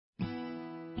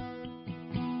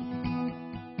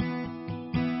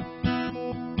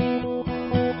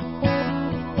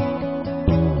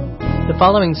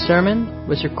following sermon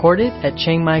was recorded at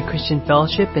Chiang Mai Christian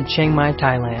Fellowship in Chiang Mai,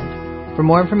 Thailand. For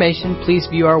more information, please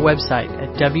view our website at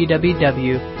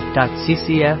www.ccfth.org.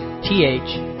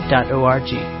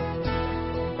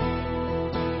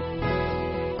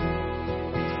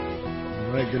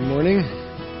 All right, good morning.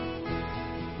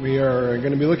 We are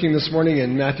going to be looking this morning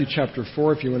in Matthew chapter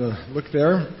 4, if you want to look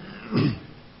there,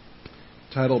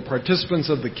 titled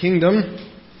Participants of the Kingdom,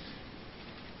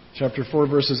 chapter 4,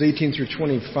 verses 18 through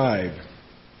 25.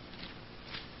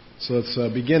 So let's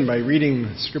begin by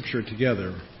reading Scripture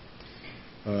together.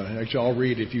 Actually, I'll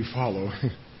read if you follow.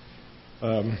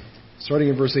 Starting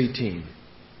in verse 18.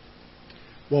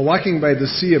 While walking by the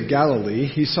Sea of Galilee,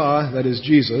 he saw, that is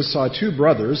Jesus, saw two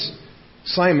brothers,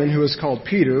 Simon, who is called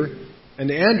Peter, and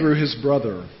Andrew, his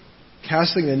brother,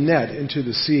 casting a net into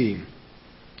the sea.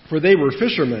 For they were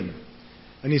fishermen.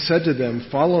 And he said to them,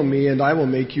 "Follow me, and I will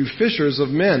make you fishers of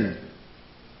men."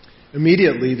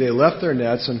 Immediately they left their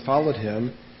nets and followed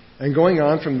him. And going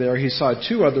on from there, he saw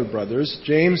two other brothers,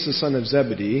 James the son of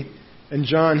Zebedee, and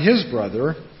John his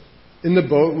brother, in the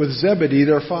boat with Zebedee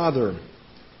their father,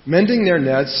 mending their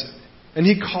nets, and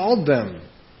he called them.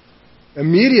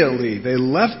 Immediately they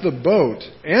left the boat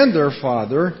and their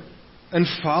father and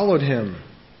followed him.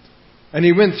 And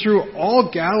he went through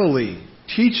all Galilee,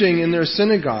 teaching in their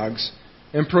synagogues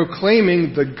and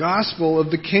proclaiming the gospel of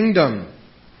the kingdom,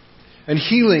 and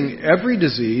healing every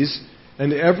disease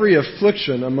and every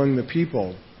affliction among the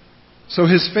people. So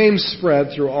his fame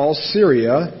spread through all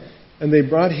Syria, and they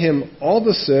brought him all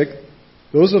the sick,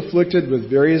 those afflicted with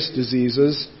various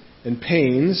diseases and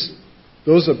pains,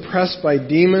 those oppressed by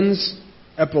demons,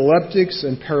 epileptics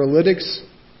and paralytics,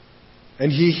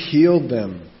 and he healed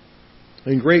them.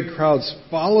 And great crowds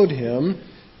followed him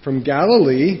from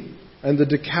Galilee and the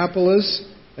Decapolis,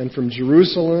 and from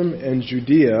Jerusalem and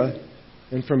Judea,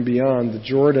 and from beyond the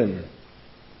Jordan.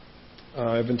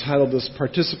 I've entitled this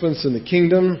Participants in the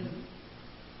Kingdom.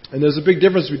 And there's a big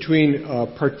difference between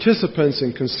participants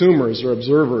and consumers or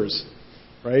observers,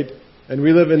 right? And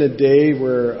we live in a day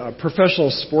where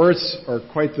professional sports are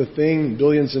quite the thing,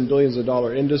 billions and billions of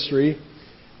dollar industry.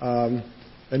 And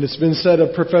it's been said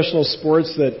of professional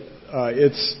sports that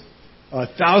it's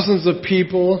thousands of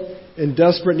people in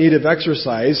desperate need of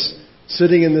exercise,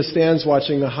 sitting in the stands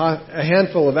watching a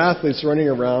handful of athletes running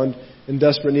around in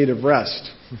desperate need of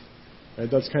rest. Right?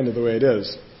 That's kind of the way it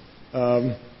is.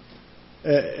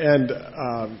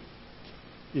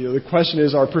 The question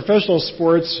is, are professional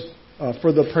sports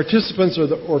for the participants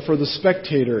or for the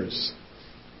spectators?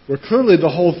 Well, clearly the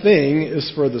whole thing is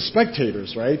for the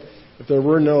spectators, right? If there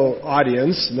were no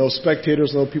audience, no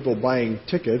spectators, no people buying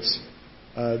tickets,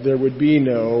 there would be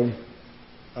no...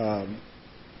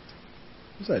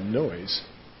 what's that noise?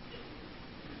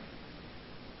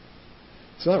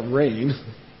 It's not rain.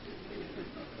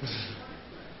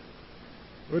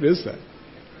 What is that?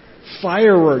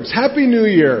 Fireworks. Happy New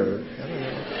Year.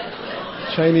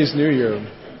 Chinese New Year.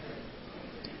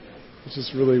 It's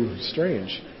just really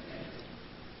strange.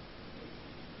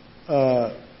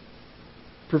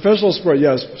 Professional sport,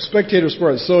 yes. Spectator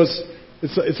sport. So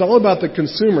it's all about the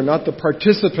consumer, not the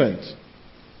participant.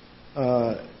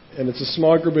 And it's a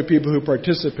small group of people who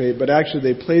participate, but actually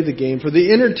they play the game for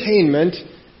the entertainment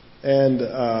and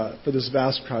for this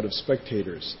vast crowd of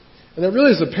spectators. And that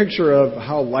really is a picture of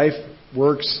how life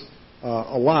works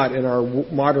a lot in our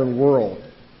modern world.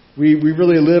 We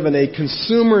really live in a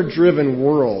consumer-driven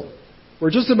world where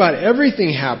just about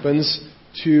everything happens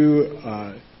to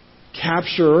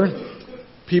capture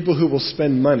people who will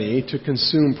spend money to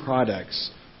consume products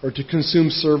or to consume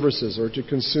services or to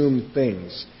consume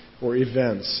things or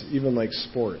events, even like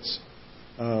sports.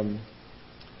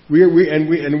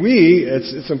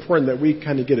 It's important that we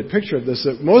kind of get a picture of this,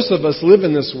 that most of us live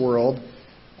in this world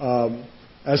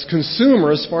as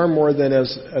consumers far more than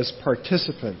as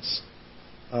participants.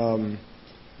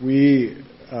 We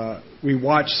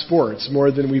watch sports more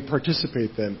than we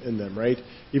participate in them, right?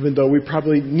 Even though we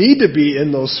probably need to be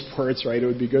in those sports, right? It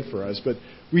would be good for us, but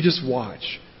we just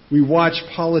watch. We watch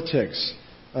politics.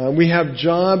 We have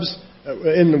jobs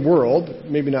in the world,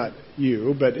 maybe not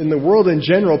you, but in the world in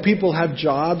general, people have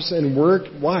jobs and work.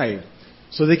 Why?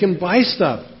 So they can buy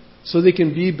stuff, so they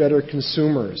can be better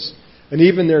consumers. And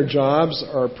even their jobs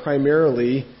are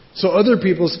primarily so other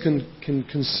people can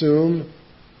consume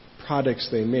products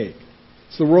they make.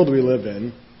 It's the world we live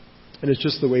in, and it's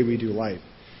just the way we do life.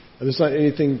 And there's not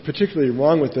anything particularly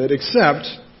wrong with it, except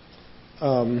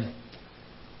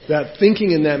that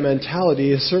thinking and that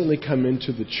mentality has certainly come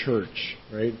into the church,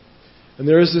 right? And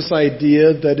there is this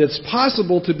idea that it's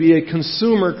possible to be a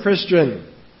consumer Christian,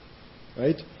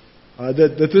 right?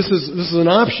 That this is an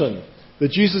option.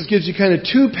 that Jesus gives you kind of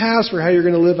two paths for how you're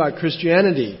going to live out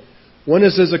Christianity. One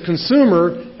is as a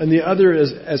consumer, and the other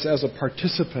is as a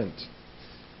participant.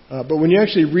 But when you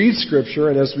actually read Scripture,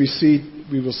 and as we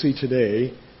will see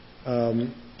today,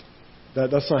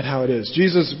 that's not how it is.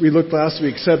 Jesus, we looked last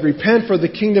week, said, "Repent, for the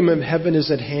kingdom of heaven is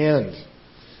at hand."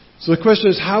 So the question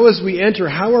is, how as we enter,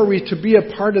 how are we to be a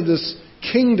part of this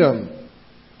kingdom?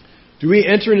 Do we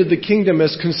enter into the kingdom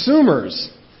as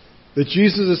consumers? That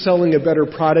Jesus is selling a better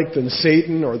product than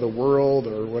Satan or the world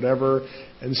or whatever.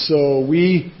 And so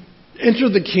we enter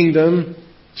the kingdom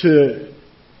to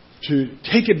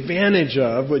take advantage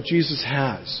of what Jesus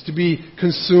has, to be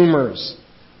consumers,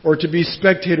 or to be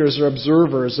spectators or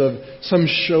observers of some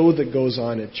show that goes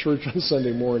on at church on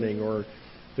Sunday morning or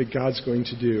that God's going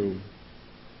to do.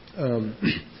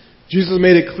 Jesus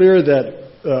made it clear that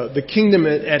the kingdom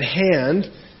at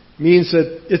hand means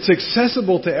that it's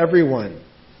accessible to everyone.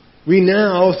 We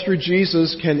now, through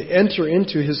Jesus, can enter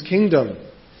into His kingdom.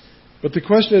 But the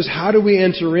question is, how do we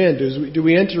enter in? Do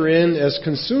we enter in as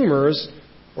consumers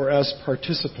or as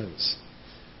participants?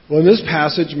 Well, in this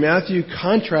passage, Matthew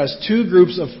contrasts two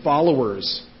groups of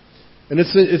followers. And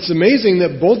it's amazing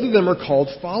that both of them are called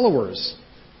followers.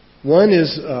 One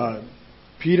is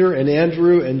Peter and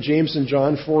Andrew and James and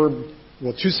John,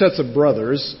 two sets of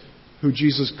brothers who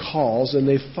Jesus calls, and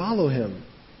they follow Him.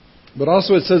 But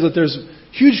also it says that there's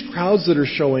huge crowds that are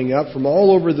showing up from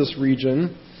all over this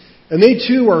region, and they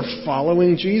too are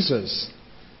following Jesus.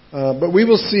 But we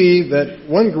will see that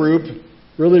one group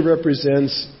really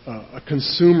represents a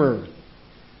consumer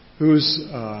who's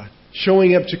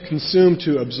showing up to consume,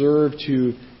 to observe,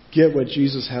 to get what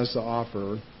Jesus has to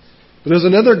offer. But there's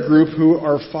another group who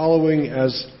are following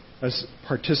as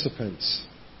participants.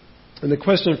 And the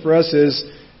question for us is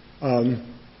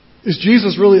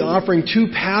Jesus really offering two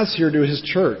paths here to His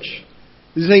church?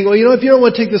 He's saying, well, if you don't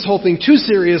want to take this whole thing too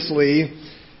seriously,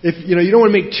 if you don't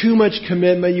want to make too much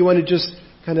commitment, you want to just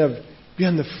kind of be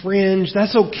on the fringe,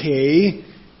 that's okay.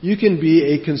 You can be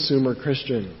a consumer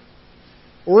Christian.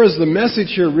 Or is the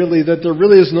message here really that there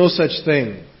really is no such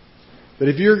thing? That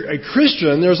if you're a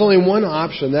Christian, there's only one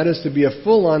option, that is to be a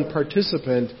full-on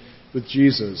participant with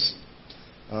Jesus.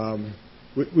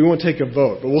 We won't take a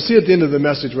vote, but we'll see at the end of the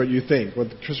message what you think, what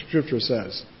the Scripture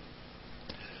says.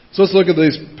 So let's look at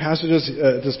these passages.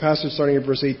 This passage starting at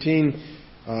verse 18.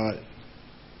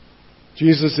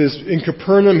 Jesus is in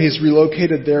Capernaum. He's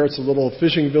relocated there. It's a little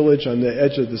fishing village on the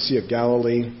edge of the Sea of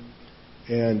Galilee.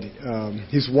 And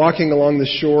he's walking along the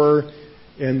shore,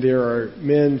 and there are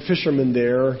fishermen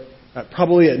there,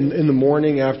 probably in the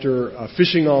morning after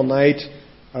fishing all night,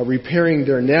 repairing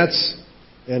their nets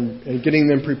and getting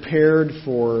them prepared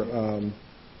for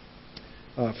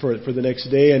the next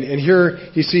day. And here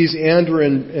he sees Andrew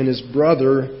and his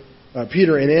brother,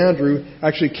 Peter and Andrew,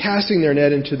 actually casting their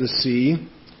net into the sea.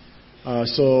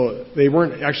 So they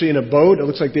weren't actually in a boat. It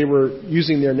looks like they were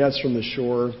using their nets from the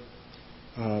shore.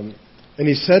 And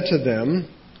he said to them,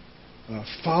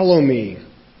 "Follow me.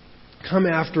 Come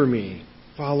after me.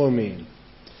 Follow me."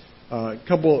 A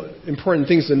couple important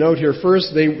things to note here.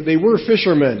 First, they were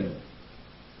fishermen.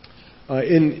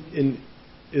 In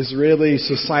Israeli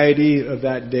society of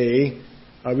that day,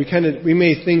 we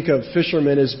may think of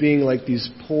fishermen as being like these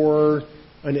poor,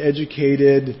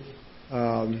 uneducated,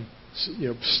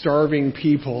 starving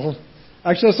people.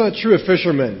 Actually, that's not true of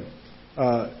fishermen.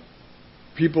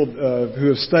 People who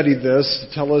have studied this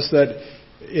tell us that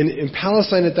in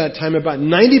Palestine at that time, about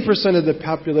 90% of the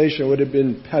population would have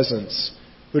been peasants,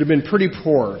 would have been pretty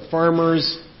poor,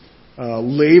 farmers,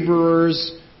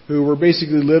 laborers, who were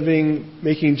basically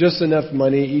making just enough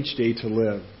money each day to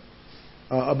live.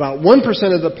 About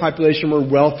 1% of the population were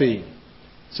wealthy.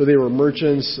 So they were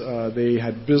merchants, they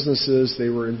had businesses, they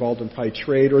were involved in probably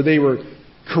trade, or they were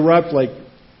corrupt like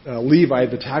Levi,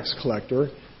 the tax collector,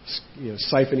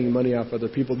 siphoning money off other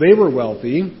people. They were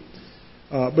wealthy.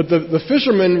 But the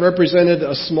fishermen represented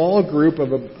a small group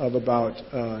of about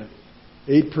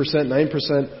 8%,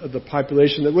 9% of the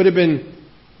population that would have been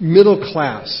middle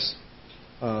class.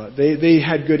 They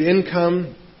had good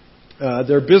income.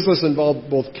 Their business involved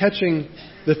both catching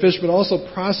the fish but also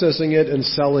processing it and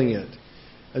selling it.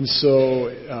 And so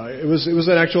it was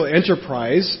an actual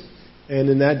enterprise. And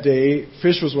in that day,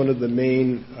 fish was one of the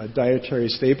main dietary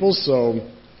staples. So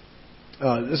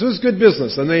this was good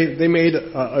business, and they made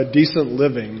a decent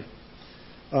living.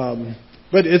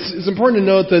 But it's important to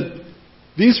note that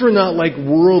these were not like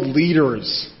world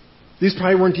leaders. These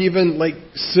probably weren't even like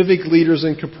civic leaders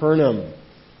in Capernaum.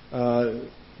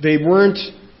 They weren't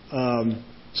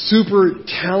super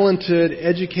talented,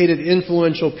 educated,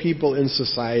 influential people in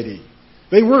society.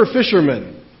 They were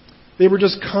fishermen. They were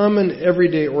just common,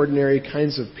 everyday, ordinary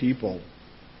kinds of people.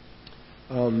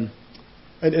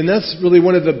 And that's really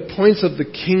one of the points of the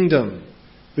kingdom.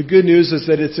 The good news is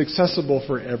that it's accessible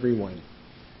for everyone.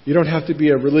 You don't have to be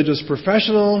a religious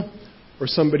professional or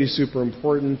somebody super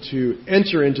important to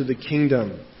enter into the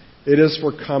kingdom. It is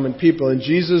for common people. And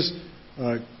Jesus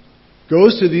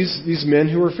goes to these men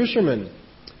who are fishermen.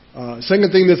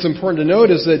 Second thing that's important to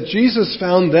note is that Jesus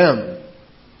found them.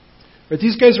 But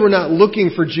these guys were not looking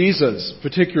for Jesus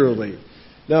particularly.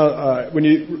 Now, when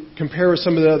you compare with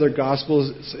some of the other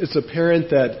Gospels, it's apparent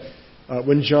that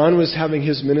when John was having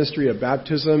his ministry of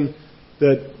baptism,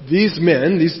 that these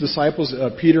men, these disciples,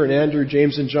 Peter and Andrew,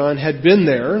 James and John, had been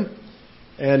there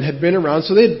and had been around.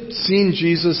 So they'd seen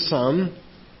Jesus some,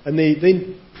 and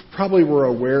they probably were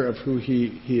aware of who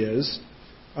he is.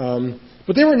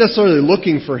 But they weren't necessarily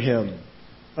looking for him.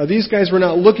 These guys were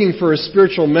not looking for a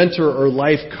spiritual mentor or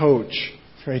life coach.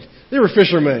 Right? They were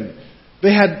fishermen.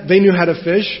 They knew how to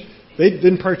fish. They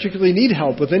didn't particularly need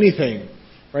help with anything.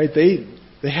 Right? They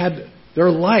had their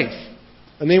life.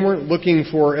 And they weren't looking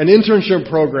for an internship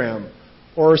program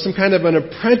or some kind of an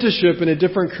apprenticeship in a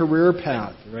different career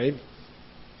path. Right?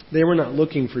 They were not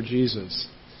looking for Jesus.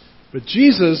 But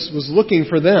Jesus was looking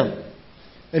for them.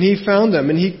 And he found them.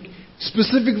 And he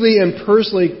specifically and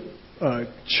personally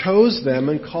chose them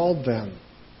and called them.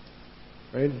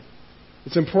 Right?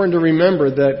 It's important to remember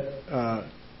that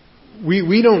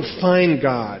we don't find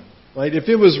God. Right? If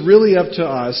it was really up to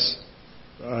us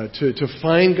to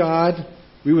find God,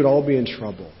 we would all be in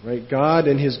trouble. Right? God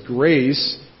in His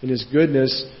grace, in His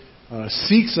goodness,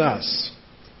 seeks us.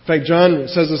 In fact,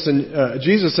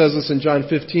 Jesus says this in John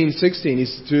 15:16.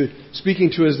 He's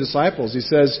speaking to His disciples. He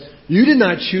says, "You did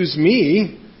not choose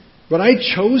me, but I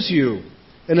chose you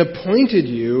and appointed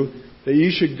you that you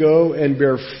should go and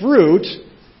bear fruit,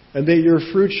 and that your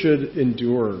fruit should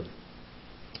endure."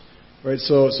 Right.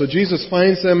 So Jesus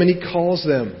finds them and He calls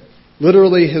them.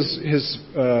 Literally, his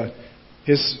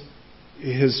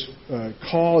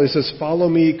call, it says, "Follow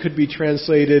me," could be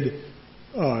translated,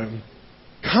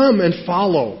 "Come and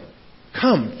follow.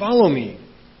 Come, follow me.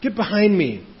 Get behind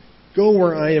me. Go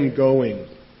where I am going."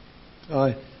 And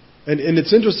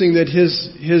it's interesting that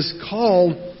his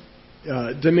call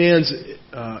demands,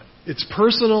 it's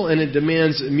personal and it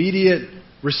demands immediate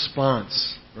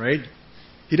response, right?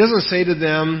 He doesn't say to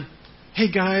them, "Hey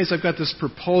guys, I've got this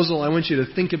proposal I want you to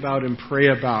think about and pray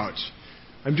about.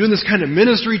 I'm doing this kind of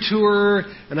ministry tour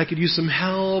and I could use some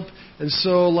help. And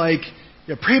so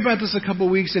pray about this a couple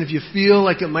weeks, and if you feel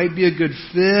like it might be a good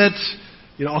fit,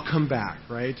 I'll come back,"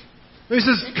 right? No, he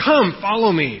says, "Come,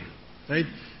 follow me," right?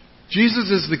 Jesus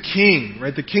is the king,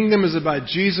 right? The kingdom is about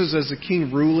Jesus as the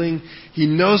king ruling. He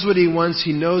knows what he wants.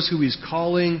 He knows who he's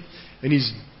calling, and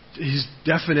he's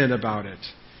definite about it.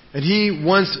 And he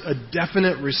wants a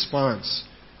definite response,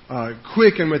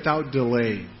 quick and without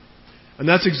delay. And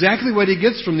that's exactly what he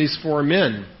gets from these four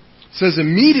men. It says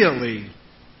immediately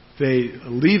they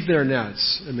leave their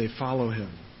nets and they follow him.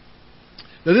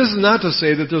 Now, this is not to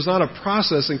say that there's not a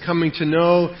process in coming to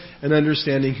know and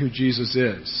understanding who Jesus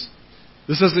is.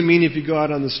 This doesn't mean if you go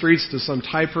out on the streets to some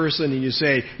Thai person and you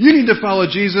say, "You need to follow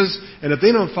Jesus," and if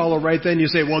they don't follow right then, you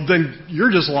say, "Well, then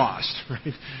you're just lost,"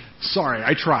 right? "Sorry,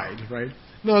 I tried," right?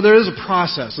 No, there is a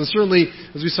process. And certainly,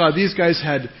 as we saw, these guys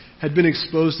had been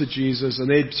exposed to Jesus, and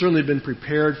they'd certainly been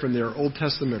prepared from their Old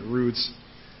Testament roots.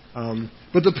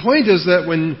 But the point is that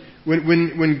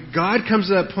when God comes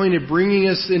to that point of bringing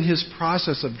us in His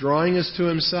process of drawing us to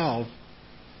Himself,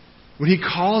 when He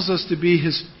calls us to be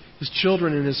His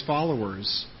children and His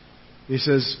followers, He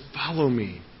says, "Follow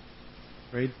me."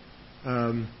 Right?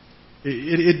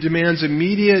 It demands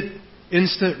immediate,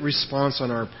 instant response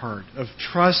on our part of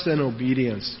trust and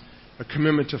obedience, a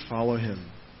commitment to follow Him.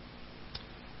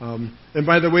 And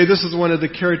by the way, this is one of the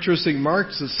characteristic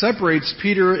marks that separates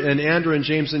Peter and Andrew and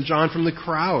James and John from the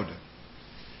crowd.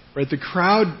 Right? The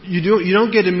crowd, you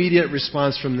don't get immediate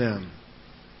response from them.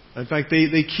 In fact,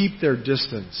 they keep their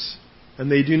distance. And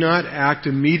they do not act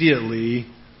immediately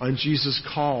on Jesus'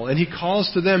 call. And He calls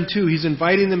to them too. He's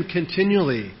inviting them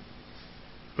continually.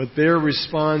 But their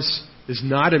response is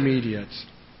not immediate.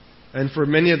 And for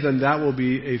many of them, that will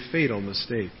be a fatal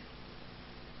mistake.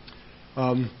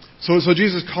 So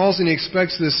Jesus calls and He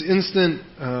expects this instant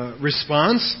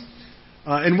response.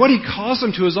 And what He calls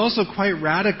them to is also quite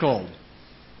radical.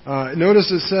 Notice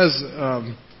it says,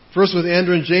 first with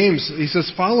Andrew and James, He says,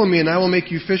 "Follow me and I will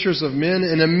make you fishers of men."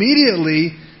 And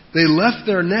immediately they left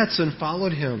their nets and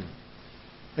followed Him.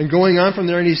 And going on from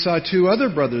there, and He saw two other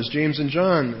brothers, James and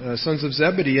John, sons of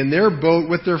Zebedee, in their boat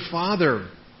with their father.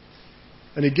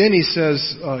 And again He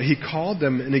says, He called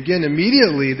them. And again,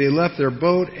 immediately they left their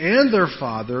boat and their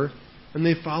father, and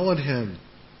they followed Him.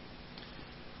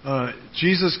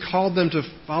 Jesus called them to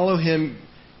follow him,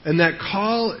 and that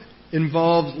call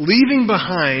involved leaving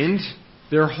behind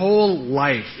their whole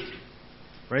life,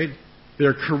 right?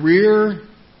 Their career,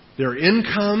 their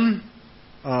income,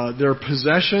 their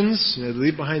possessions. They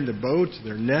leave behind the boat,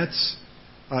 their nets,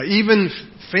 even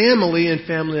family and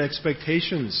family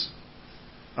expectations.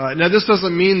 Now, this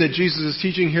doesn't mean that Jesus is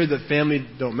teaching here that family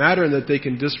don't matter and that they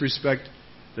can disrespect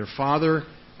their father.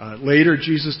 Later,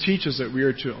 Jesus teaches that we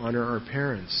are to honor our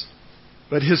parents.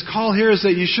 But his call here is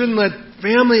that you shouldn't let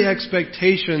family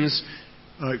expectations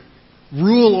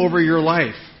rule over your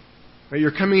life. Right?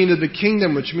 You're coming into the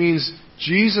kingdom, which means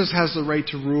Jesus has the right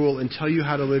to rule and tell you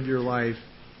how to live your life,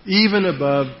 even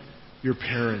above your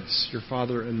parents, your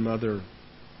father and mother.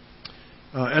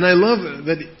 And I love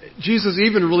that Jesus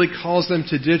even really calls them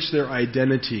to ditch their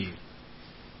identity.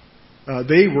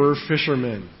 They were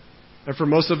fishermen. And for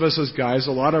most of us as guys,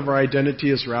 a lot of our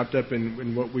identity is wrapped up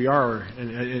in what we are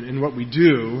and what we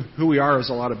do. Who we are is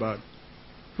a lot about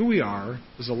who we are.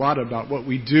 Is a lot about what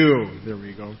we do. There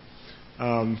we go.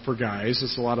 For guys,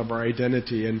 it's a lot of our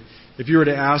identity. And if you were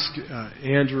to ask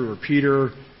Andrew or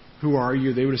Peter, who are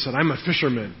you? They would have said, I'm a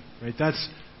fisherman. Right? That's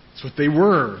what they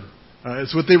were.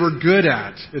 It's what they were good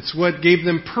at. It's what gave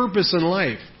them purpose in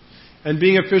life. And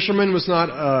being a fisherman was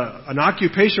not an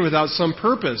occupation without some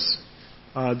purpose.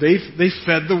 They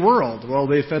fed the world. Well,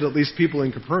 they fed at least people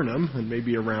in Capernaum and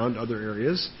maybe around other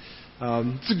areas.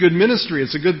 It's a good ministry.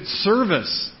 It's a good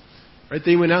service. Right?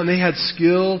 They went out and they had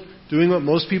skill doing what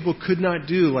most people could not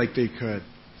do like they could.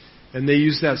 And they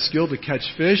used that skill to catch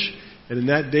fish. And in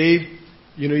that day,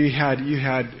 you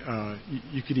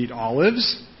could eat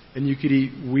olives and you could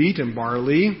eat wheat and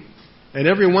barley. And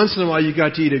every once in a while you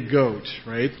got to eat a goat,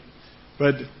 right?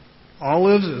 But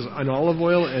olives and olive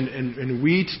oil and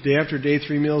wheat day after day,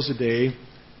 3 meals a day,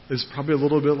 is probably a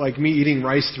little bit like me eating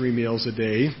rice 3 meals a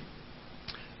day.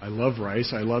 I love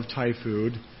rice. I love Thai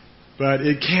food. But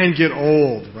it can get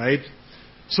old, right?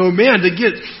 So, man, to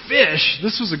get fish,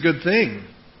 this was a good thing.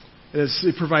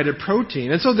 It provided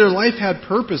protein. And so their life had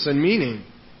purpose and meaning,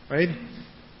 right?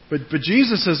 But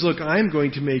Jesus says, look, I'm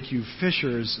going to make you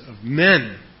fishers of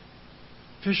men.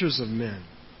 Fishers of men.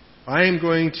 I am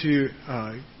going to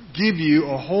give you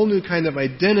a whole new kind of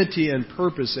identity and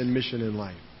purpose and mission in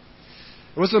life.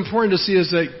 And what's important to see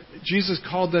is that Jesus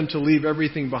called them to leave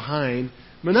everything behind,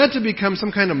 but not to become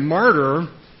some kind of martyr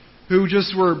who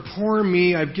just were, poor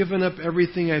me, I've given up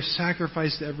everything, I've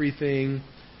sacrificed everything,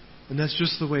 and that's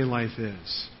just the way life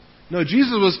is. No,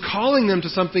 Jesus was calling them to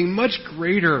something much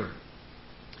greater.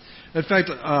 In fact,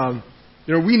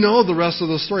 we know the rest of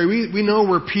the story. We know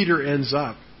where Peter ends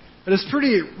up. And it's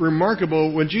pretty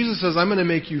remarkable when Jesus says, I'm going to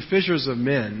make you fishers of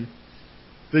men,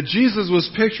 that Jesus was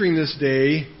picturing this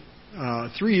day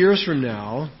 3 years from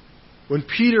now when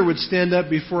Peter would stand up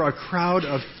before a crowd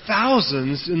of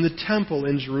thousands in the temple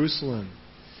in Jerusalem.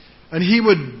 And he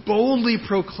would boldly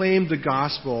proclaim the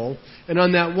gospel. And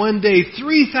on that one day,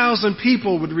 3,000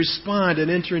 people would respond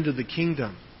and enter into the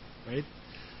kingdom. Right?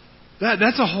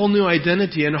 That's a whole new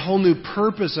identity and a whole new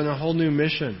purpose and a whole new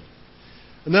mission.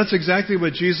 And that's exactly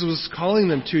what Jesus was calling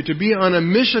them to be on a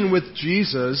mission with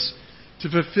Jesus to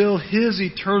fulfill his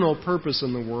eternal purpose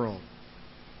in the world.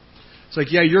 It's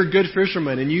like, yeah, you're a good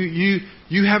fisherman and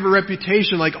you have a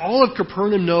reputation. Like all of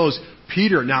Capernaum knows,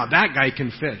 Peter, now that guy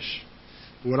can fish.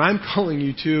 What I'm calling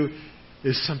you to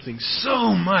is something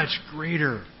so much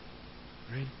greater.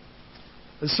 Right?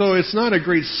 And so it's not a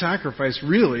great sacrifice,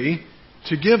 really,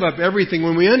 to give up everything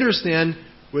when we understand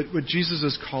what Jesus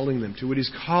is calling them to, what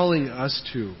he's calling us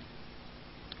to.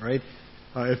 Right?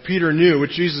 If Peter knew,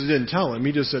 which Jesus didn't tell him,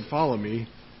 he just said, follow me.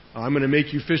 I'm going to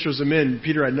make you fishers of men.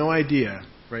 Peter had no idea.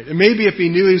 Right? And maybe if he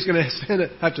knew he was going to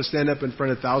have to stand up in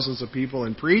front of thousands of people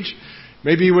and preach,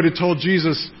 maybe he would have told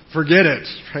Jesus, forget it.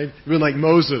 Right? Even like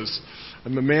Moses.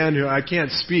 I'm a man who I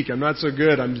can't speak. I'm not so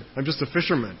good. I'm just a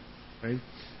fisherman. Right?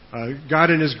 God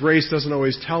in his grace doesn't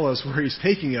always tell us where he's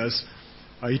taking us.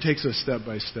 He takes us step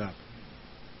by step.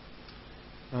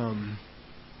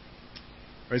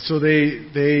 Right, so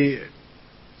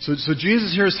so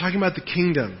Jesus here is talking about the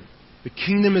kingdom. The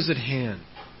kingdom is at hand.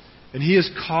 And he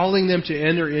is calling them to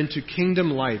enter into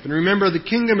kingdom life. And remember, the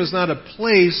kingdom is not a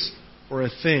place or a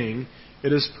thing.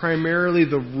 It is primarily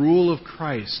the rule of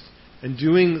Christ and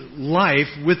doing life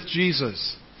with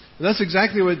Jesus. And that's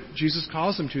exactly what Jesus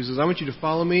calls them to. He says, I want you to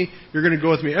follow me. You're going to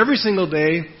go with me every single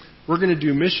day. We're going to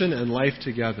do mission and life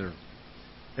together.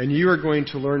 And you are going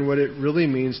to learn what it really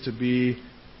means to be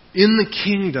in the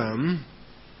kingdom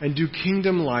and do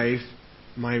kingdom life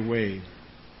my way.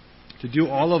 To do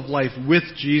all of life with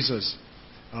Jesus.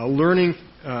 Learning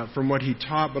from what he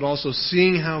taught, but also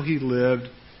seeing how he lived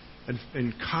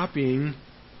and copying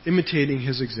imitating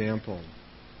his example.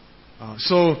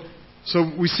 So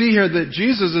we see here that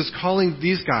Jesus is calling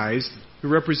these guys, who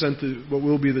represent what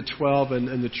will be the 12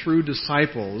 and the true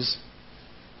disciples,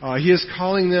 he is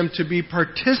calling them to be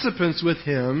participants with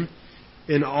him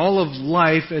in all of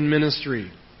life and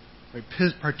ministry. Right?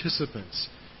 Participants.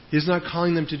 He's not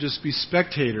calling them to just be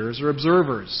spectators or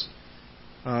observers,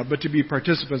 but to be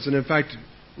participants. And in fact,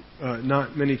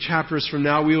 not many chapters from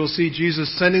now, we will see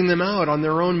Jesus sending them out on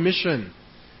their own mission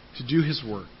to do his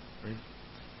work.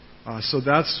 Right? So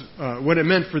that's what it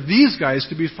meant for these guys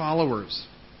to be followers.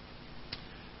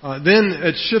 Then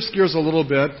it shifts gears a little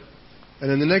bit,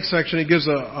 and in the next section it gives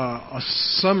a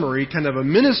summary, kind of a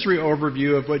ministry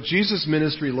overview of what Jesus'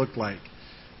 ministry looked like.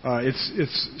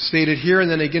 It's stated here,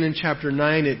 and then again in chapter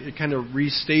 9 it kind of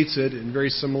restates it in very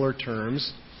similar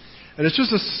terms. And it's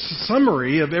just a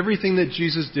summary of everything that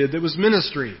Jesus did that was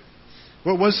ministry.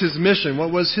 What was his mission?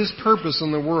 What was his purpose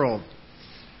in the world?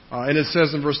 And it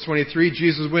says in verse 23,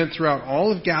 Jesus went throughout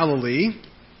all of Galilee,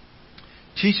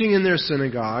 teaching in their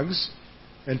synagogues,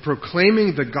 and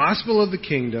proclaiming the gospel of the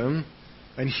kingdom,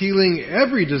 and healing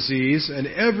every disease and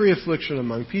every affliction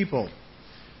among people.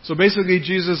 So basically,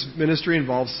 Jesus' ministry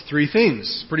involves three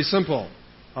things. Pretty simple.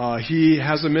 He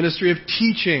has a ministry of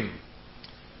teaching.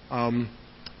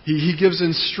 He gives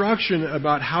instruction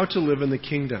about how to live in the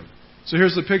kingdom. So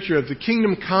here's the picture of the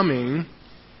kingdom coming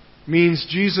means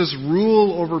Jesus'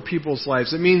 rule over people's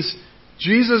lives. It means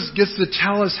Jesus gets to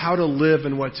tell us how to live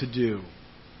and what to do.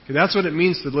 Okay, that's what it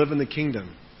means to live in the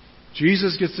kingdom.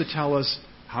 Jesus gets to tell us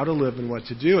how to live and what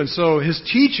to do. And so his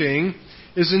teaching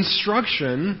is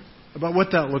instruction about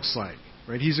what that looks like.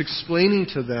 Right? He's explaining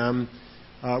to them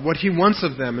what he wants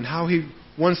of them and how he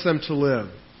wants them to live.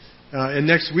 And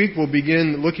next week we'll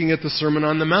begin looking at the Sermon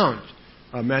on the Mount.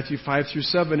 Matthew 5 through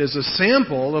 7 is a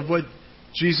sample of what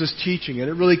Jesus' teaching, and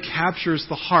it really captures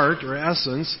the heart or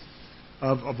essence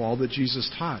of all that Jesus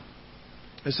taught.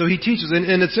 And so he teaches,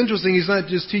 and it's interesting, he's not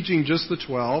just teaching just the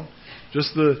 12,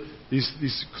 just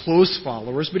these close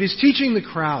followers, but he's teaching the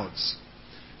crowds.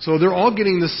 So they're all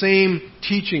getting the same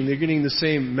teaching, they're getting the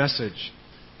same message.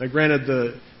 Now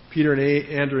granted, Peter and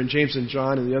Andrew and James and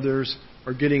John and the others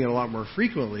are getting it a lot more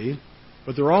frequently,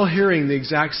 but they're all hearing the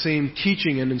exact same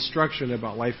teaching and instruction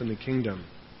about life in the kingdom.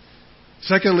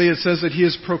 Secondly, it says that he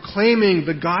is proclaiming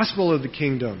the gospel of the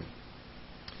kingdom.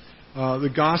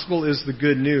 The gospel is the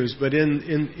good news, but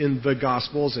in the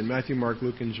Gospels, in Matthew, Mark,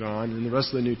 Luke, and John, and the rest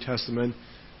of the New Testament,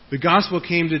 the gospel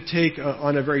came to take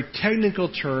on a very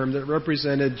technical term that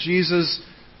represented Jesus'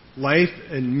 life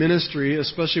and ministry,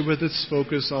 especially with its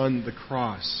focus on the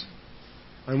cross,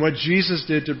 on what Jesus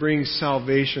did to bring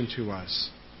salvation to us.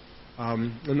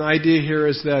 And the idea here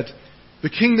is that the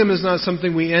kingdom is not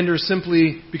something we enter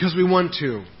simply because we want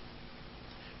to.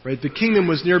 Right? The kingdom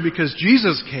was near because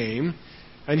Jesus came,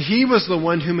 and he was the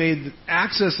one who made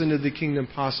access into the kingdom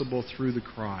possible through the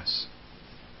cross.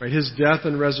 Right? His death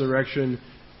and resurrection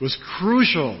was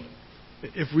crucial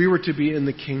if we were to be in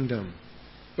the kingdom.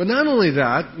 But not only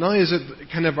that, not only is it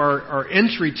kind of our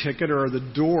entry ticket or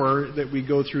the door that we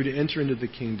go through to enter into the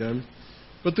kingdom,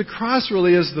 but the cross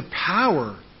really is the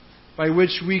power by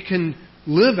which we can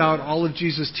live out all of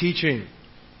Jesus' teaching.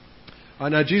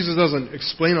 Now, Jesus doesn't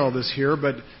explain all this here,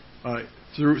 but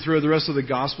through the rest of the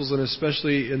Gospels and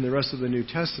especially in the rest of the New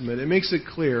Testament, it makes it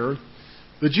clear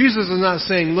that Jesus is not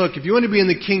saying, look, if you want to be in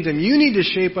the kingdom, you need to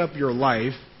shape up your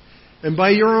life, and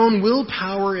by your own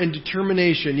willpower and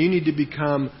determination, you need to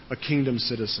become a kingdom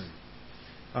citizen.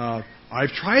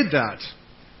 I've tried that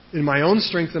in my own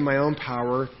strength and my own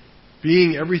power,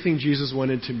 being everything Jesus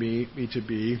wanted me to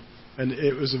be, and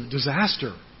it was a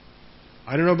disaster.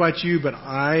 I don't know about you, but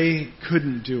I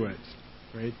couldn't do it.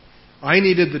 Right? I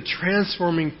needed the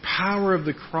transforming power of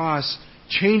the cross,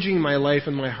 changing my life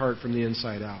and my heart from the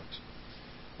inside out.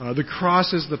 The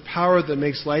cross is the power that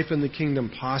makes life in the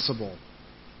kingdom possible.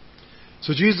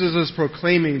 So Jesus is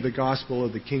proclaiming the gospel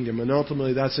of the kingdom, and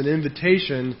ultimately that's an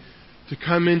invitation to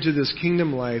come into this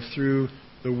kingdom life through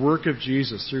the work of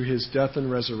Jesus, through his death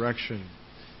and resurrection.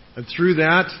 And through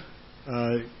that,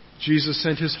 Jesus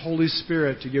sent his Holy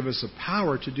Spirit to give us the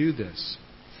power to do this.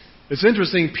 It's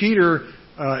interesting, Peter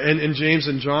and James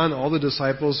and John, all the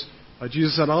disciples,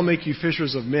 Jesus said, I'll make you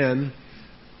fishers of men.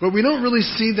 But we don't really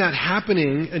see that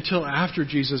happening until after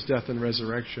Jesus' death and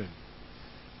resurrection.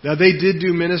 Now, they did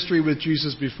do ministry with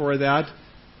Jesus before that,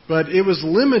 but it was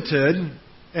limited,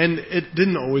 and it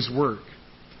didn't always work.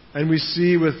 And we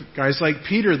see with guys like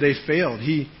Peter, they failed.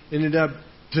 He ended up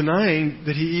denying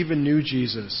that he even knew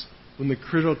Jesus when the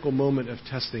critical moment of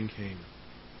testing came.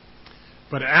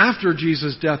 But after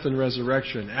Jesus' death and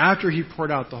resurrection, after he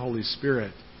poured out the Holy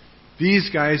Spirit, these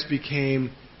guys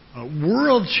became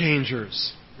world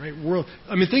changers, right?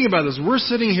 Think about this. We're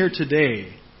sitting here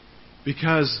today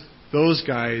because those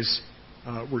guys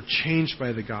were changed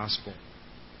by the gospel,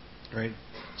 right?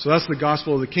 So that's the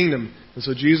gospel of the kingdom. And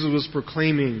so Jesus was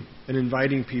proclaiming and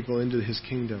inviting people into his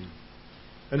kingdom.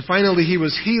 And finally, he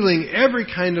was healing every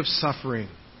kind of suffering.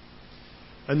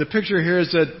 And the picture here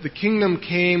is that the kingdom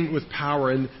came with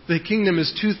power. And the kingdom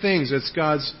is two things. It's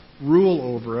God's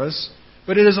rule over us,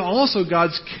 but it is also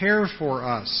God's care for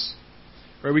us.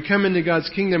 Right? We come into God's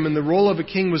kingdom, and the role of a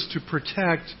king was to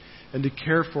protect and to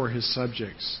care for his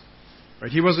subjects.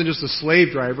 Right? He wasn't just a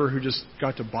slave driver who just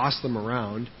got to boss them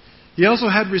around. He also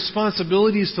had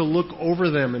responsibilities to look over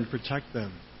them and protect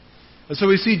them. And so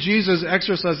we see Jesus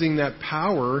exercising that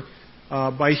power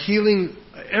by healing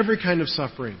every kind of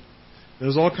suffering.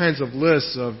 There's all kinds of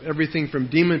lists of everything from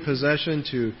demon possession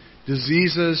to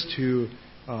diseases to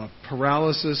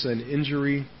paralysis and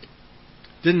injury.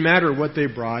 Didn't matter what they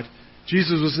brought.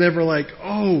 Jesus was never like,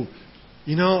 I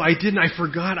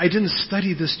forgot. I didn't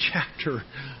study this chapter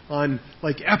on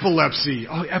epilepsy.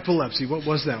 Oh, epilepsy. What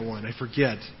was that one? I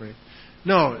forget. Right?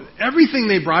 No, everything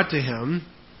they brought to him,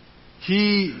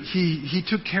 he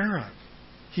took care of.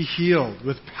 He healed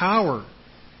with power.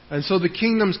 And so the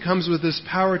kingdom comes with this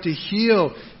power to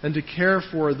heal and to care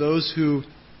for those who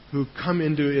come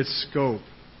into its scope.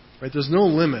 Right? There's no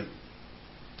limit.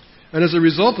 And as a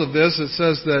result of this, it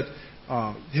says that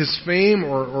his fame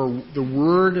or the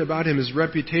word about him, his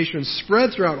reputation,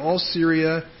 spread throughout all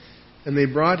Syria, and they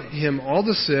brought him all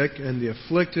the sick and the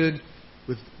afflicted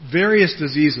with various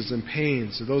diseases and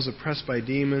pains, so those oppressed by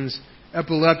demons,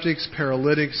 epileptics,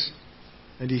 paralytics,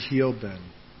 and he healed them.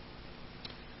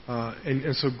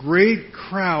 And so great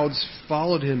crowds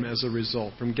followed him as a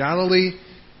result. From Galilee,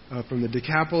 from the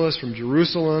Decapolis, from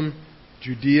Jerusalem,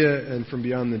 Judea, and from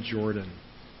beyond the Jordan.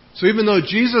 So even though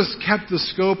Jesus kept the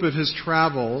scope of his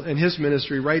travel and his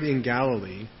ministry right in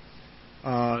Galilee,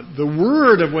 the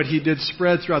word of what he did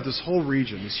spread throughout this whole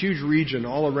region, this huge region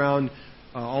all around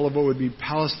all of what would be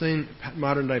Palestine,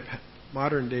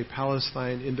 modern-day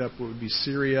Palestine, end up what would be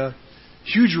Syria.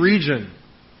 Huge region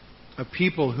of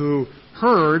people who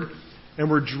heard and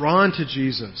were drawn to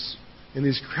Jesus. And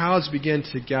these crowds began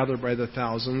to gather by the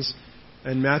thousands.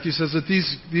 And Matthew says that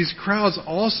these crowds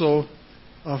also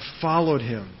followed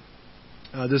him.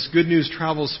 This good news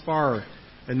travels far,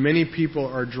 and many people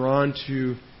are drawn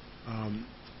to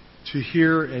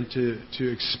hear and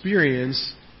to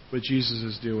experience what Jesus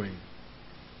is doing.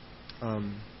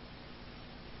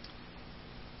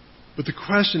 But the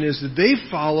question is, did they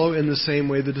follow in the same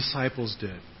way the disciples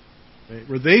did? Right?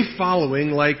 Were they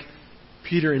following like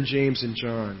Peter and James and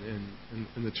John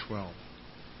and the 12?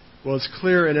 Well, it's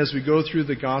clear, and as we go through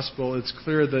the gospel, it's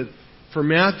clear that for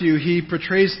Matthew, he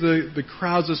portrays the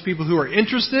crowds as people who are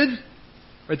interested.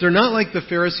 Right? They're not like the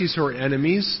Pharisees who are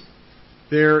enemies.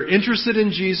 They're interested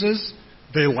in Jesus.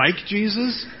 They like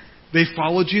Jesus. They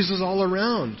follow Jesus all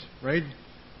around, right?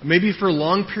 Maybe for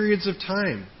long periods of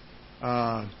time.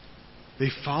 They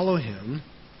follow him.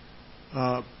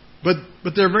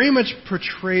 But they're very much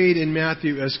portrayed in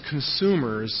Matthew as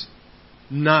consumers,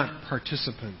 not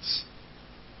participants.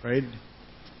 Right?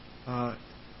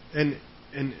 And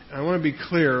I want to be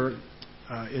clear,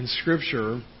 in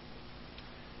Scripture,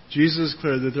 Jesus is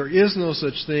clear that there is no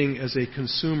such thing as a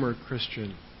consumer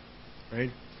Christian. Right?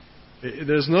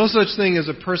 There's no such thing as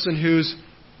a person who's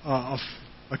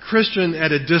a Christian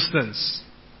at a distance.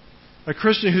 A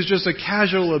Christian who's just a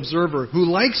casual observer, who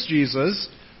likes Jesus,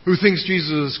 who thinks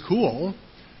Jesus is cool,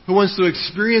 who wants to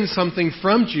experience something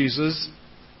from Jesus,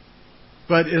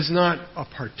 but is not a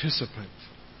participant.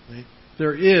 Right?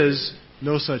 There is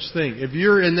no such thing. If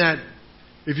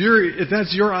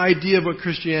that's your idea of what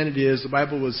Christianity is, the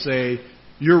Bible would say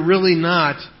you're really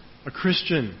not a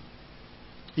Christian.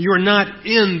 You are not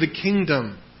in the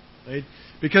kingdom, right?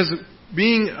 Because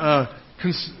being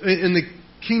in the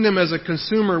kingdom as a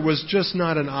consumer was just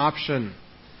not an option.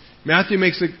 Matthew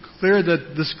makes it clear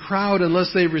that this crowd,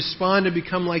 unless they respond and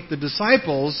become like the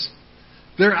disciples,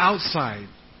 they're outside.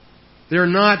 They're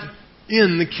not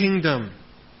in the kingdom,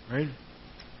 right?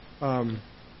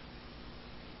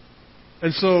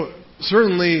 And so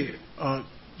certainly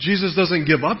Jesus doesn't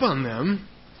give up on them.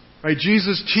 Right?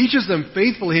 Jesus teaches them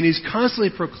faithfully, and he's constantly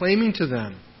proclaiming to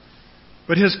them.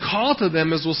 But his call to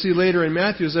them, as we'll see later in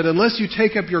Matthew, is that unless you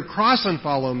take up your cross and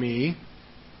follow me,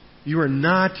 you are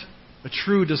not a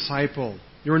true disciple.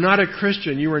 You are not a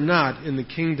Christian. You are not in the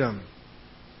kingdom.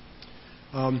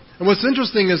 And what's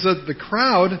interesting is that the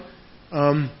crowd,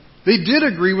 they did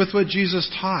agree with what Jesus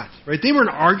taught. Right? They weren't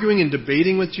arguing and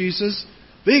debating with Jesus.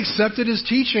 They accepted his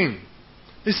teaching.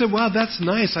 They said, wow, that's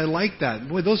nice. I like that.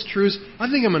 Boy, those truths, I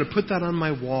think I'm going to put that on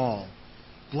my wall.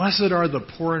 Blessed are the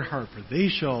poor in heart, for they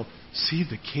shall see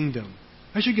the kingdom.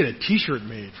 I should get a T-shirt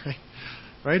made, right?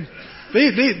 Right?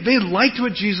 They liked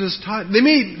what Jesus taught. They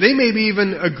maybe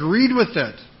even agreed with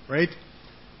it, right?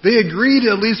 They agreed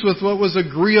at least with what was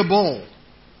agreeable.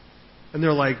 And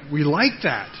they're like, we like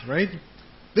that, right?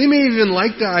 They may even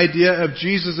like the idea of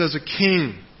Jesus as a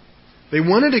king. They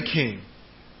wanted a king.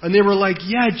 And they were like,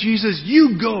 yeah, Jesus,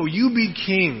 you go, you be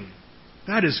king.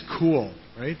 That is cool,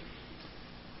 right?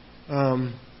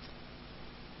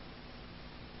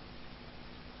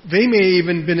 They may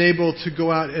even been able to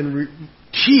go out and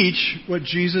teach what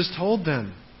Jesus told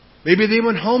them. Maybe they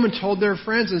went home and told their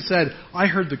friends and said, I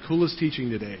heard the coolest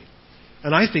teaching today.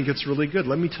 And I think it's really good.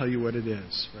 Let me tell you what it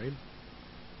is, right?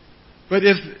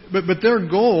 But their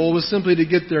goal was simply to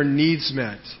get their needs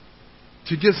met,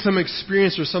 to get some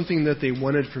experience or something that they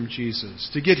wanted from Jesus,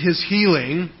 to get His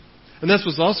healing. And that's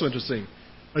what's also interesting.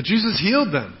 Jesus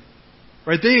healed them,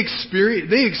 right? They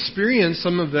experienced,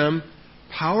 some of them,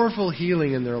 powerful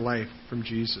healing in their life from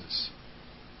Jesus.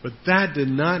 But that did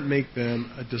not make them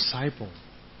a disciple,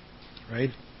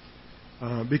 right?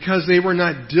 Because they were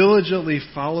not diligently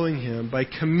following Him by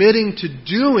committing to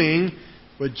doing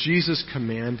what Jesus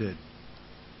commanded.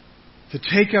 To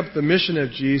take up the mission of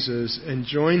Jesus and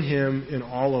join Him in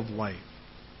all of life.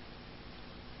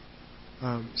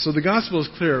 So the gospel is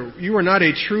clear. You are not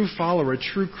a true follower, a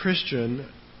true Christian,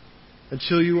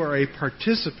 until you are a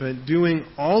participant doing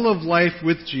all of life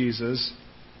with Jesus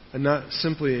and not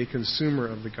simply a consumer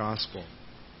of the gospel.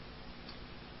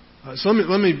 So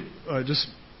let me just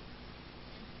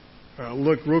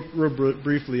look real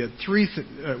briefly at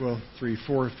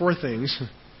four things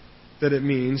that it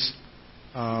means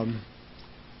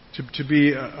to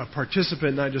be a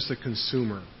participant, not just a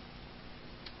consumer.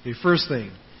 The first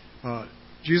thing,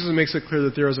 Jesus makes it clear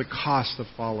that there is a cost of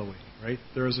following, right?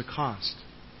 There is a cost.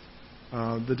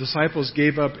 The disciples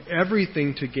gave up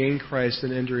everything to gain Christ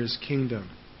and enter His kingdom.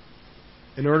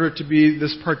 In order to be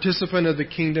this participant of the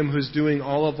kingdom who's doing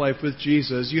all of life with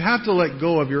Jesus, you have to let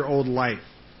go of your old life.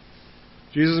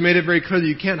 Jesus made it very clear that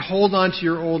you can't hold on to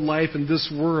your old life in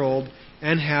this world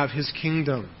and have His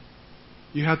kingdom.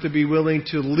 You have to be willing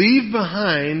to leave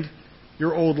behind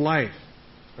your old life,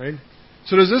 right?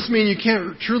 So does this mean you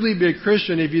can't truly be a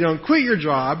Christian if you don't quit your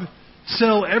job,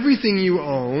 sell everything you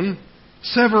own,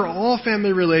 sever all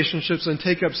family relationships, and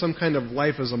take up some kind of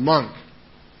life as a monk?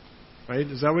 Right?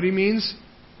 Is that what he means?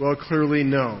 Well, clearly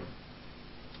no.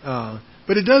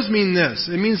 But it does mean this.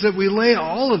 It means that we lay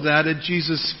all of that at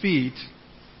Jesus' feet,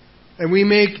 and we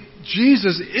make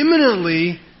Jesus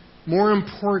imminently more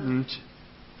important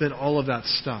than all of that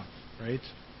stuff, right?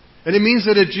 And it means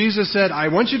that if Jesus said, I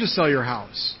want you to sell your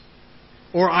house,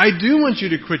 or I do want you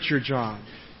to quit your job,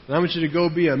 and I want you to go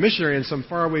be a missionary in some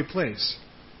faraway place,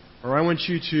 or I want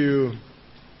you to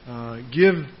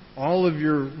give all of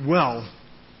your wealth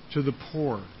to the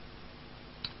poor,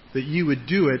 that you would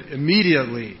do it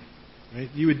immediately, right?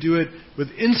 You would do it with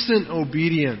instant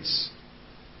obedience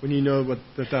when you know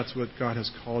that that's what God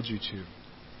has called you to.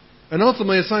 And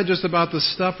ultimately, it's not just about the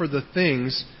stuff or the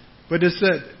things, but it's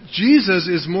that Jesus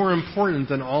is more important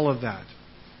than all of that.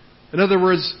 In other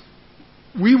words,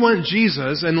 we want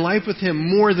Jesus and life with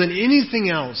Him more than anything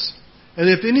else. And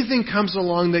if anything comes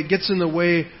along that gets in the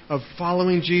way of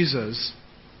following Jesus,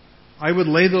 I would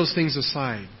lay those things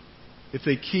aside if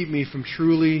they keep me from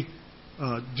truly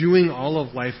doing all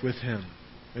of life with Him.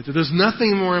 Right? There's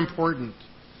nothing more important.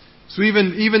 So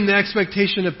even the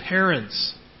expectation of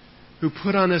parents who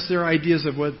put on us their ideas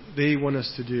of what they want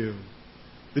us to do,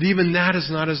 but even that is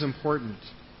not as important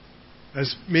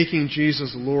as making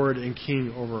Jesus Lord and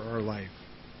King over our life.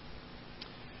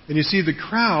 And you see, the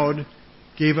crowd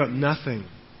gave up nothing.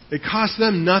 It cost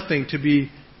them nothing to be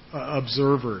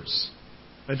observers.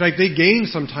 In fact, they gained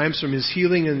sometimes from His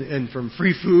healing and from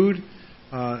free food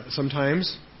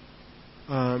sometimes.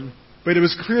 But it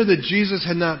was clear that Jesus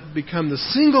had not become the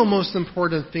single most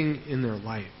important thing in their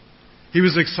life. He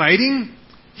was exciting.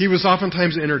 He was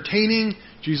oftentimes entertaining.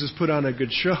 Jesus put on a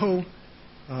good show.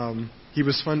 He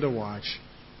was fun to watch.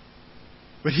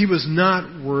 But He was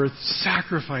not worth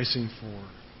sacrificing for.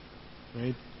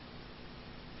 Right?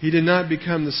 He did not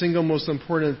become the single most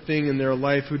important thing in their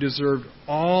life who deserved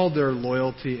all their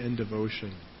loyalty and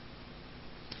devotion.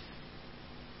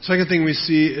 Second thing we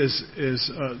see is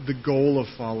the goal of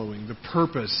following, the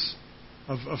purpose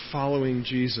of following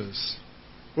Jesus.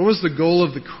 What was the goal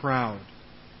of the crowd?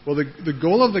 Well, the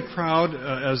goal of the crowd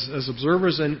as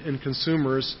observers and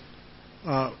consumers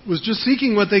was just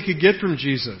seeking what they could get from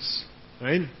Jesus.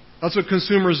 Right? That's what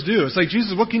consumers do. It's like,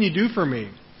 Jesus, what can you do for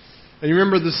me? And you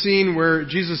remember the scene where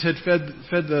Jesus had fed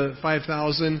the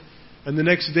 5,000, and the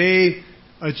next day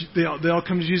they all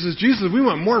come to Jesus. Jesus, we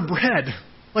want more bread.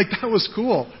 Like, that was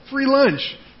cool. Free lunch.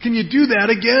 Can you do that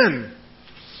again?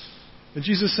 And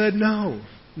Jesus said, no.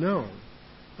 Not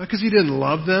because he didn't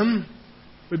love them,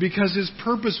 but because his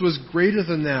purpose was greater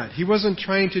than that. He wasn't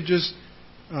trying to just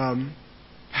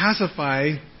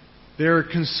pacify their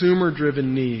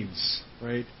consumer-driven needs,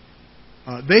 right?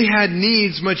 They had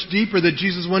needs much deeper that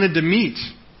Jesus wanted to meet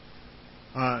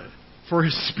for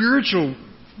his spiritual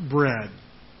bread,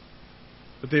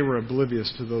 but they were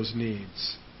oblivious to those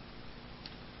needs.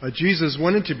 Jesus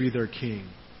wanted to be their king,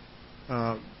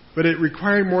 but it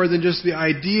required more than just the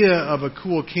idea of a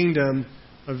cool kingdom,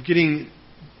 of getting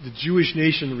the Jewish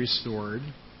nation restored,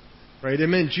 right? It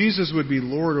meant Jesus would be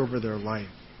Lord over their life,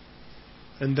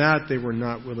 and that they were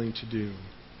not willing to do.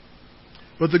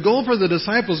 But the goal for the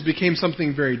disciples became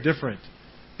something very different.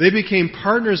 They became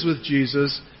partners with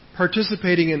Jesus,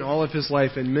 participating in all of his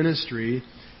life and ministry,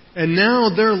 and now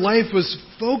their life was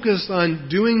focused on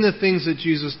doing the things that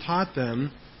Jesus taught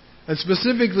them, and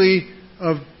specifically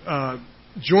of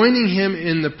joining him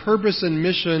in the purpose and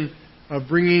mission of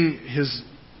bringing his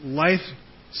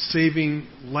life-saving,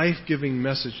 life-giving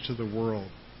message to the world.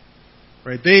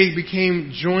 Right? They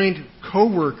became joint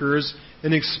co-workers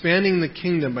in expanding the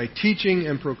kingdom by teaching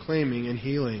and proclaiming and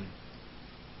healing.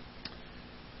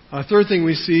 A third thing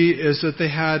we see is that they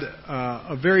had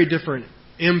a very different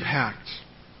impact.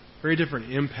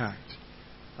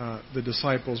 The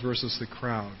disciples versus the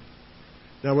crowd.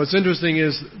 Now, what's interesting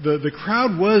is the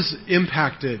crowd was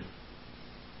impacted.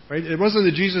 Right? It wasn't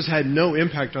that Jesus had no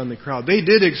impact on the crowd. They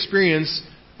did experience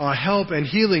help and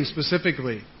healing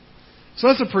specifically. So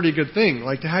that's a pretty good thing.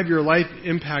 Like, to have your life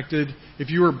impacted, if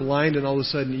you were blind and all of a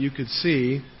sudden you could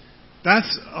see,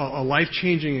 that's a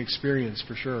life-changing experience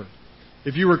for sure.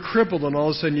 If you were crippled and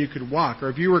all of a sudden you could walk, or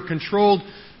if you were controlled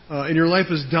and your life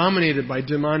was dominated by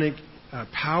demonic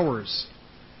powers,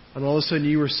 and all of a sudden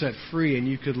you were set free and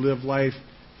you could live life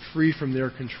free from their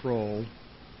control,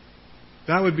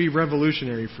 that would be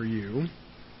revolutionary for you.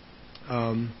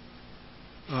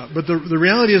 But the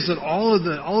reality is that all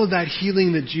of that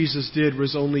healing that Jesus did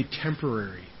was only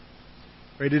temporary.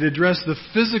 Right? It addressed the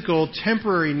physical,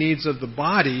 temporary needs of the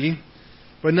body,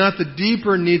 but not the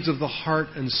deeper needs of the heart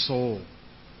and soul.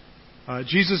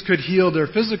 Jesus could heal their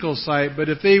physical sight, but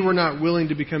if they were not willing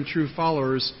to become true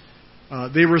followers,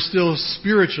 they were still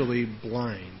spiritually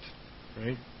blind.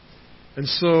 Right? And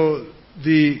so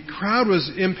the crowd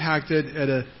was impacted at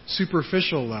a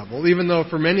superficial level, even though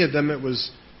for many of them it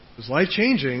was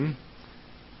life-changing.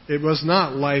 It was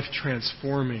not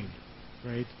life-transforming,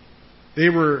 right?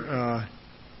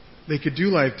 They could do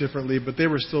life differently, but they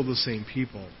were still the same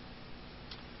people.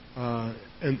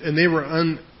 And they were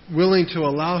unwilling to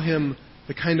allow him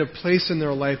the kind of place in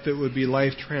their life that would be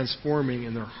life-transforming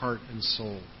in their heart and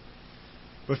soul.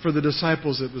 But for the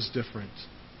disciples, it was different.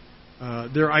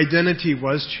 Their identity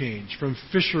was changed from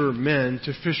fishermen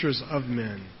to fishers of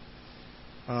men.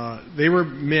 They were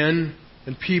men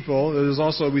and people. There's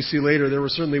also, we see later, there were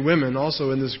certainly women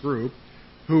also in this group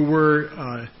who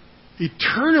were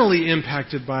eternally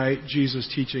impacted by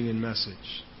Jesus' teaching and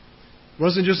message. It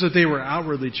wasn't just that they were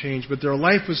outwardly changed, but their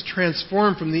life was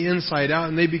transformed from the inside out,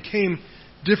 and they became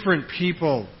different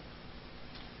people.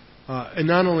 And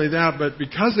not only that, but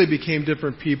because they became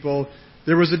different people,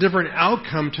 there was a different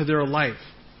outcome to their life,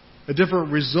 a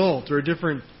different result, or a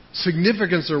different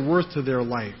significance or worth to their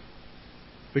life.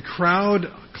 The crowd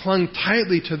clung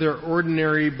tightly to their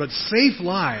ordinary but safe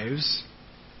lives,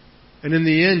 and in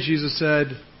the end, Jesus said,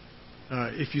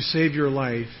 if you save your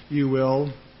life, you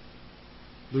will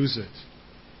lose it.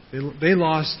 They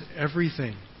lost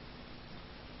everything.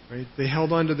 Right? They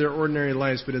held on to their ordinary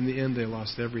lives, but in the end, they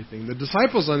lost everything. The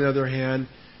disciples, on the other hand,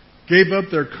 gave up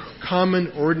their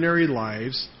common, ordinary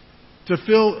lives to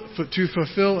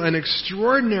fulfill an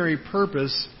extraordinary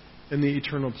purpose in the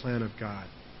eternal plan of God.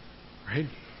 Right?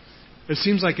 It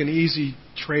seems like an easy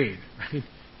trade. Right?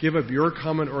 Give up your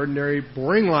common, ordinary,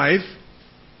 boring life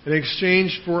in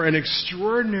exchange for an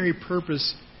extraordinary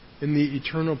purpose in the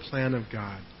eternal plan of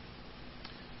God.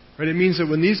 Right? It means that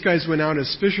when these guys went out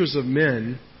as fishers of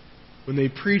men, when they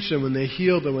preached and when they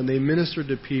healed and when they ministered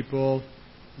to people,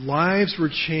 lives were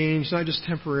changed, not just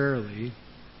temporarily,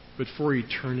 but for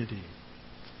eternity.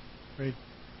 Right?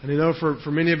 And I know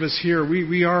for many of us here,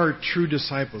 we are true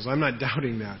disciples. I'm not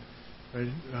doubting that. Right?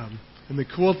 And the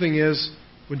cool thing is,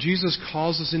 when Jesus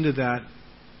calls us into that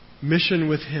mission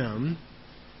with Him,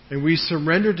 and we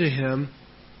surrender to Him,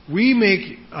 we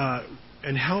make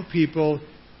and help people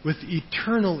with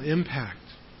eternal impact.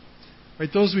 Right?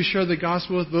 Those we share the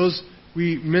gospel with, those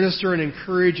we minister and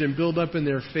encourage and build up in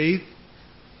their faith,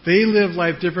 they live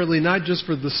life differently, not just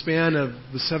for the span of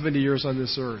the 70 years on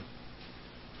this earth,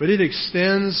 but it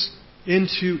extends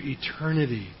into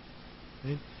eternity.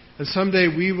 Right? And someday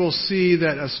we will see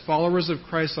that as followers of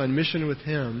Christ on mission with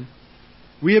Him,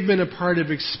 we have been a part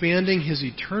of expanding His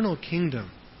eternal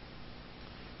kingdom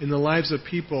in the lives of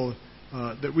people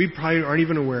that we probably aren't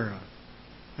even aware of.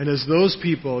 And as those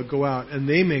people go out and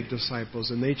they make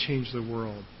disciples and they change the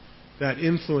world, that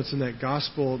influence and that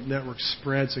gospel network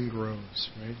spreads and grows,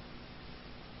 right?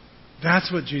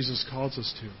 That's what Jesus calls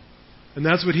us to. And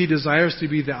that's what He desires to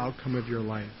be the outcome of your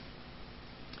life.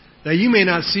 Now, you may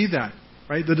not see that,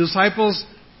 right? The disciples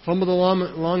fumbled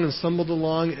along and stumbled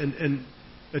along, and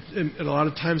a lot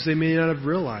of times they may not have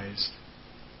realized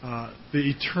the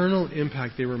eternal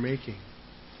impact they were making.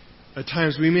 At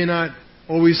times we may not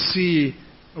always see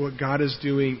what God is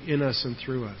doing in us and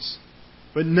through us.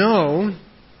 But know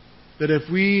that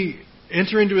if we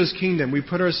enter into His kingdom, we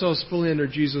put ourselves fully under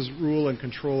Jesus' rule and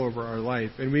control over our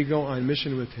life, and we go on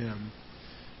mission with Him.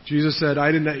 Jesus said,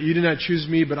 you did not choose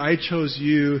me, but I chose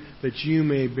you that you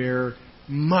may bear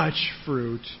much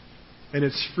fruit, and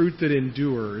it's fruit that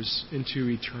endures into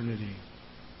eternity.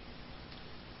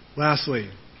 Lastly,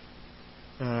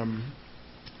 are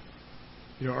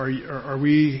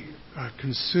we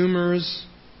consumers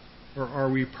or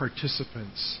are we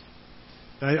participants?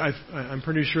 I'm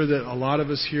pretty sure that a lot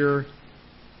of us here,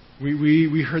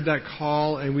 we heard that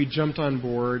call and we jumped on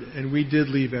board and we did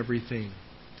leave everything.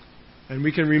 And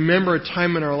we can remember a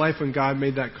time in our life when God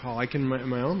made that call. In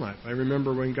my own life, I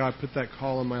remember when God put that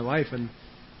call in my life, and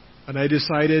I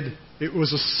decided it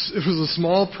was a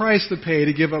small price to pay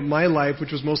to give up my life,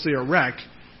 which was mostly a wreck,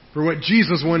 for what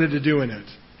Jesus wanted to do in it.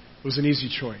 It was an easy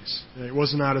choice. It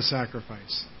was not a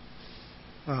sacrifice.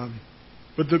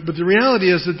 But the reality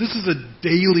is that this is a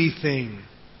daily thing.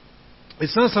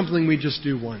 It's not something we just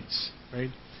do once,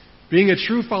 right? Being a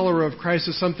true follower of Christ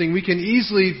is something we can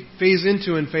easily phase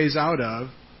into and phase out of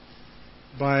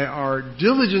by our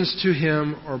diligence to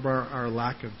Him or by our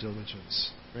lack of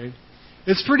diligence, right?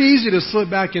 It's pretty easy to slip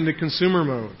back into consumer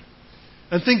mode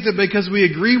and think that because we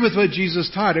agree with what Jesus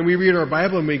taught and we read our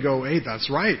Bible and we go, hey, that's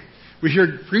right. We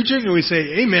hear preaching and we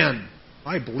say, amen,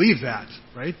 I believe that,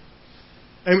 right?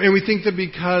 And we think that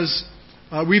because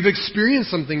we've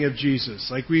experienced something of Jesus,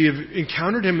 like we have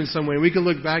encountered Him in some way, we can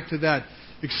look back to that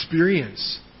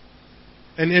experience.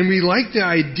 And we like the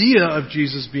idea of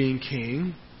Jesus being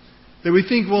King, that we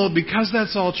think, well, because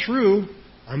that's all true,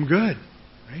 I'm good,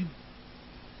 right?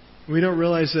 We don't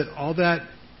realize that all that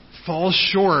falls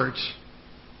short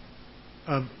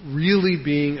of really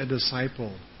being a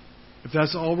disciple. If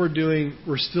that's all we're doing,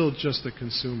 we're still just a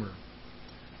consumer.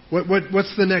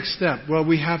 What's the next step? Well,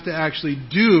 we have to actually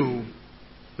do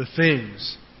the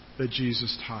things that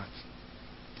Jesus taught.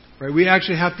 Right? We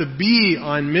actually have to be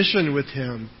on mission with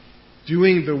Him,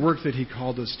 doing the work that He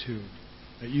called us to,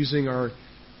 using our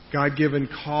God-given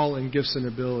call and gifts and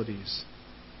abilities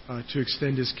to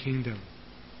extend His kingdom.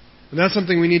 And that's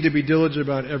something we need to be diligent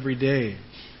about every day.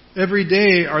 Every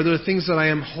day, are there things that I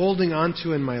am holding on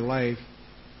to in my life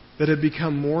that have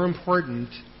become more important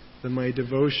than my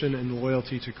devotion and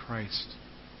loyalty to Christ?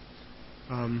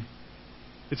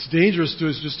 It's dangerous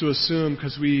just to assume,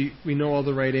 because we know all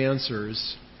the right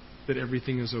answers, that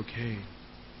everything is okay.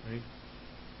 Right?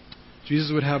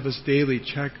 Jesus would have us daily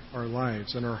check our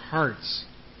lives and our hearts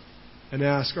and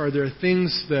ask, are there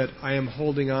things that I am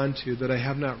holding on to that I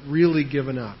have not really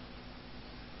given up,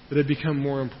 that have become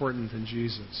more important than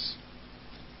Jesus?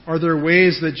 Are there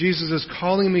ways that Jesus is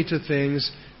calling me to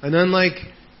things, and unlike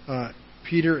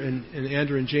Peter and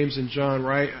Andrew and James and John,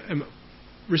 where I am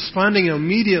responding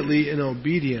immediately in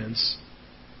obedience,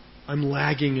 I'm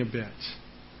lagging a bit.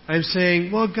 I'm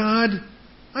saying, well, God,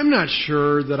 I'm not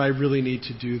sure that I really need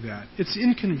to do that. It's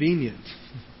inconvenient,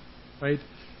 right?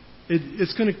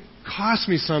 It's going to cost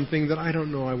me something that I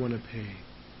don't know I want to pay.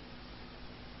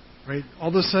 Right? All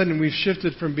of a sudden, we've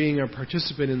shifted from being a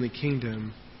participant in the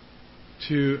kingdom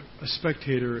to a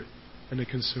spectator and a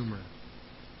consumer.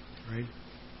 Right?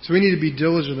 So we need to be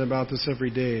diligent about this every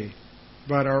day,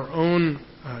 about our own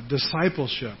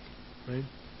discipleship. Right?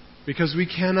 Because we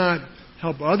cannot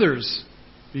help others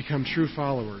become true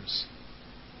followers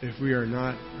if we are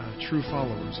not true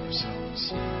followers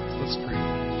ourselves. Let's pray.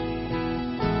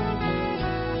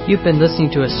 You've been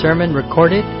listening to a sermon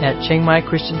recorded at Chiang Mai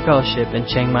Christian Fellowship in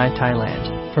Chiang Mai,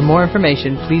 Thailand. For more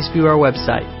information, please view our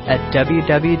website at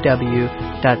www.ccfth.org.